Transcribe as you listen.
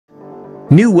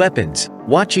New weapons.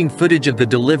 Watching footage of the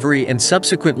delivery and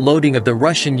subsequent loading of the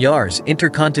Russian Yars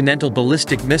intercontinental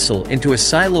ballistic missile into a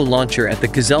silo launcher at the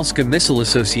Kozelsk Missile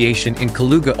Association in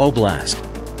Kaluga Oblast.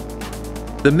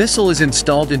 The missile is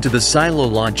installed into the silo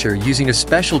launcher using a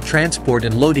special transport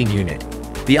and loading unit.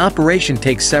 The operation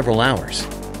takes several hours.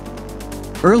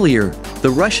 Earlier, the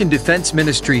Russian Defense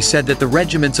Ministry said that the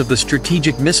regiments of the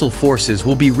strategic missile forces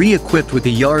will be re-equipped with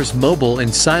the Yars mobile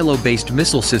and silo-based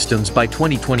missile systems by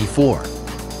 2024.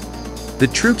 The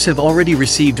troops have already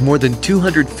received more than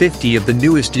 250 of the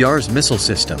newest Yars missile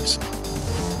systems.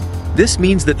 This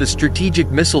means that the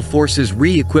Strategic Missile Forces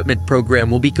re-equipment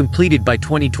program will be completed by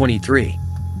 2023.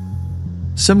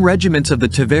 Some regiments of the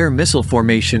Tver missile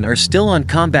formation are still on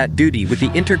combat duty with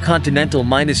the intercontinental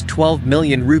 -12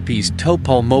 million rupees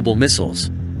Topol mobile missiles.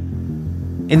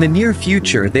 In the near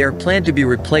future, they are planned to be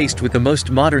replaced with the most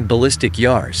modern ballistic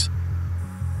Yars.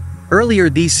 Earlier,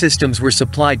 these systems were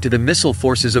supplied to the missile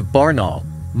forces of Barnaul,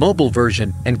 mobile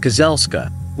version, and Kozelsk,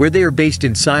 where they are based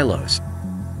in silos.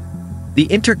 The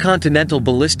intercontinental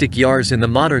ballistic Yars in the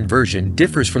modern version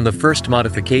differs from the first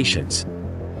modifications.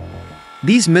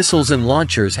 These missiles and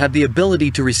launchers have the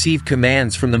ability to receive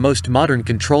commands from the most modern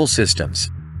control systems.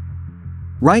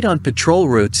 Right on patrol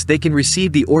routes, they can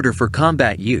receive the order for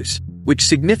combat use, which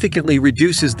significantly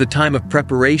reduces the time of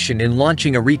preparation in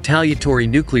launching a retaliatory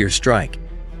nuclear strike.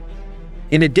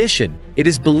 In addition, it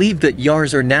is believed that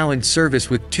Yars are now in service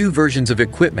with two versions of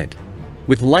equipment,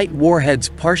 with light warheads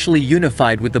partially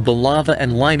unified with the Bulava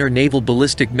and Liner naval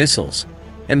ballistic missiles,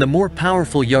 and the more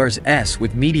powerful Yars S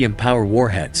with medium-power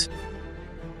warheads.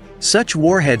 Such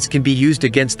warheads can be used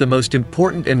against the most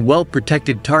important and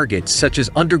well-protected targets such as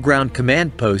underground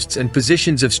command posts and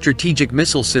positions of strategic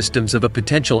missile systems of a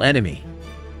potential enemy.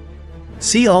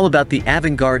 See all about the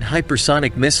Avangard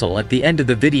hypersonic missile at the end of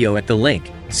the video at the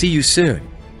link. See you soon.